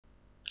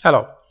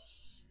Hello.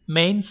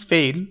 Mains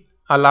fail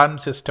alarm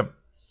system.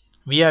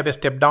 We have a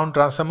step-down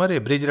transformer, a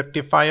bridge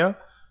rectifier,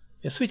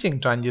 a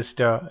switching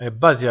transistor, a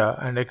buzzer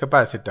and a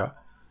capacitor.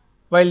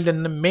 While the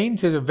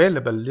mains is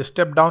available, the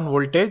step-down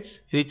voltage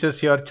reaches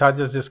here,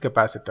 charges this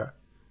capacitor.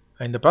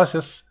 In the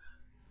process,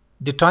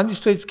 the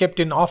transistor is kept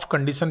in off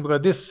condition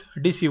because this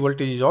DC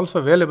voltage is also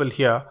available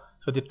here.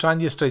 So the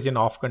transistor is in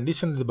off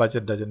condition, the buzzer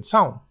doesn't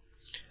sound.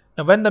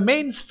 Now when the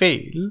mains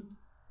fail,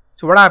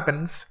 so what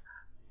happens?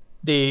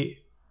 The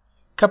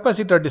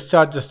capacitor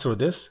discharges through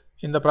this.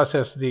 In the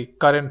process, the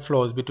current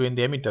flows between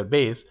the emitter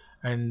base,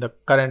 and the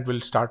current will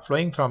start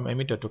flowing from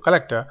emitter to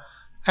collector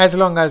as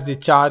long as the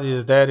charge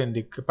is there in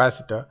the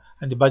capacitor,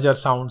 and the buzzer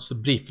sounds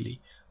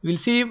briefly. We'll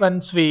see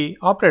once we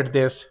operate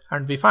this,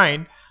 and we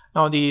find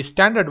now the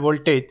standard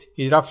voltage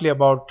is roughly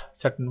about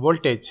certain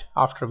voltage.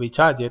 After we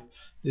charge it,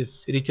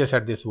 this reaches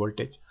at this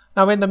voltage.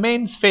 Now when the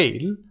mains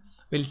fail,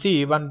 we'll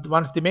see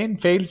once the main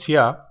fails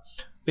here,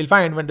 we'll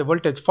find when the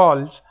voltage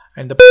falls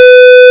and the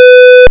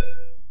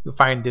you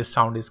find this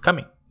sound is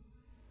coming.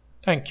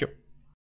 Thank you.